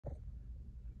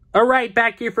Alright,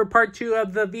 back here for part 2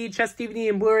 of the VHS, DVD,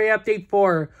 and Blu-ray update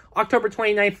for October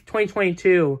 29th,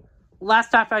 2022.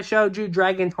 Last time I showed you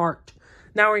Dragonheart.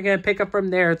 Now we're going to pick up from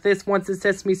there. This one's a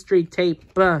Sesame Street tape.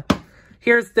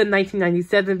 Here's the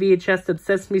 1997 VHS of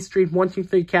Sesame Street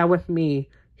 123 Cat With Me.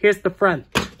 Here's the front.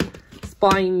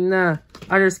 Spine,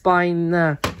 under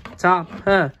spine, top,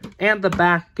 and the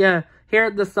back. Here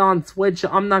are the songs, which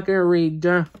I'm not going to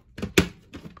read.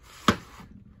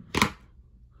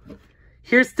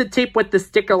 Here's the tape with the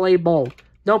sticker label.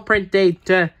 No print date.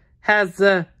 Has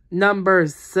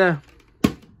numbers.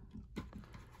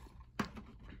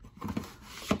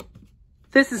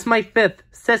 This is my 5th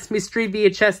Sesame Street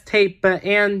VHS tape,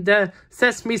 and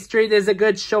Sesame Street is a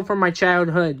good show from my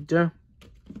childhood.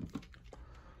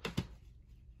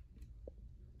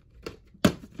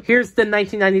 Here's the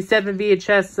 1997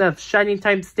 VHS of Shining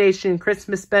Time Station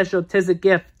Christmas Special, 'Tis a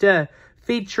Gift,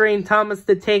 featuring Thomas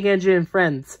the Tank Engine and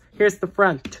friends. Here's the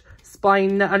front,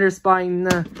 spine, under spine,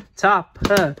 top,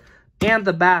 and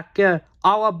the back,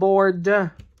 all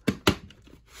aboard.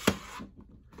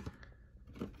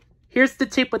 Here's the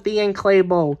tape with the ink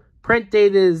label. Print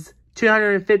date is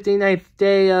 259th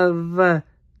day of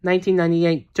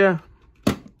 1998.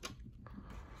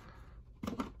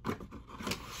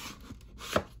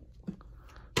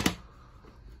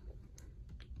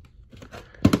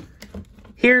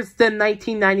 Here's the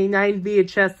 1999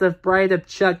 VHS of Bride of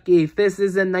Chucky. This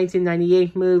is a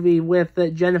 1998 movie with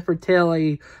Jennifer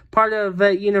Tilly, part of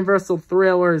Universal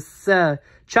Thrillers.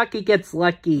 Chucky Gets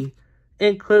Lucky.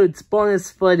 Includes bonus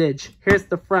footage. Here's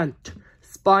the front.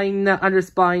 Spine, under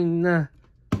spine,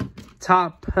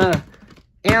 top,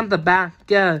 and the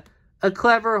back. A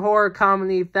clever horror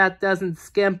comedy that doesn't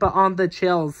skimp on the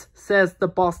chills, says the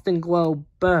Boston Globe.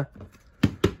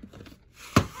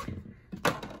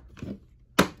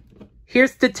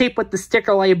 Here's the tape with the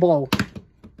sticker label.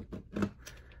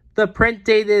 The print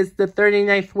date is the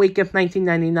 39th week of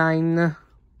 1999.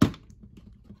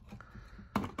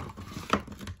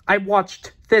 I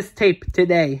watched this tape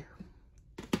today.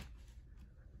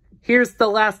 Here's the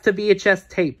last VHS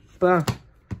tape.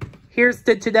 Here's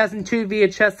the 2002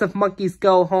 VHS of Monkeys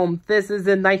Go Home. This is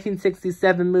a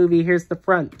 1967 movie. Here's the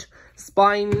front.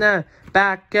 Spine,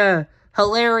 back,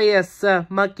 hilarious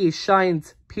monkey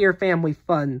shines, pure family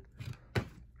fun.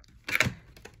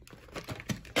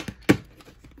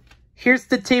 Here's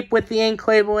the tape with the ink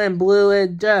label and blue,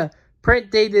 and print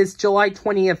date is July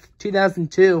 20th,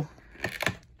 2002.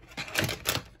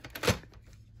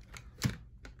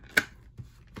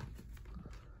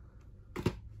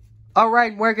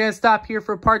 Alright, we're going to stop here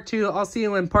for part 2. I'll see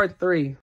you in part 3.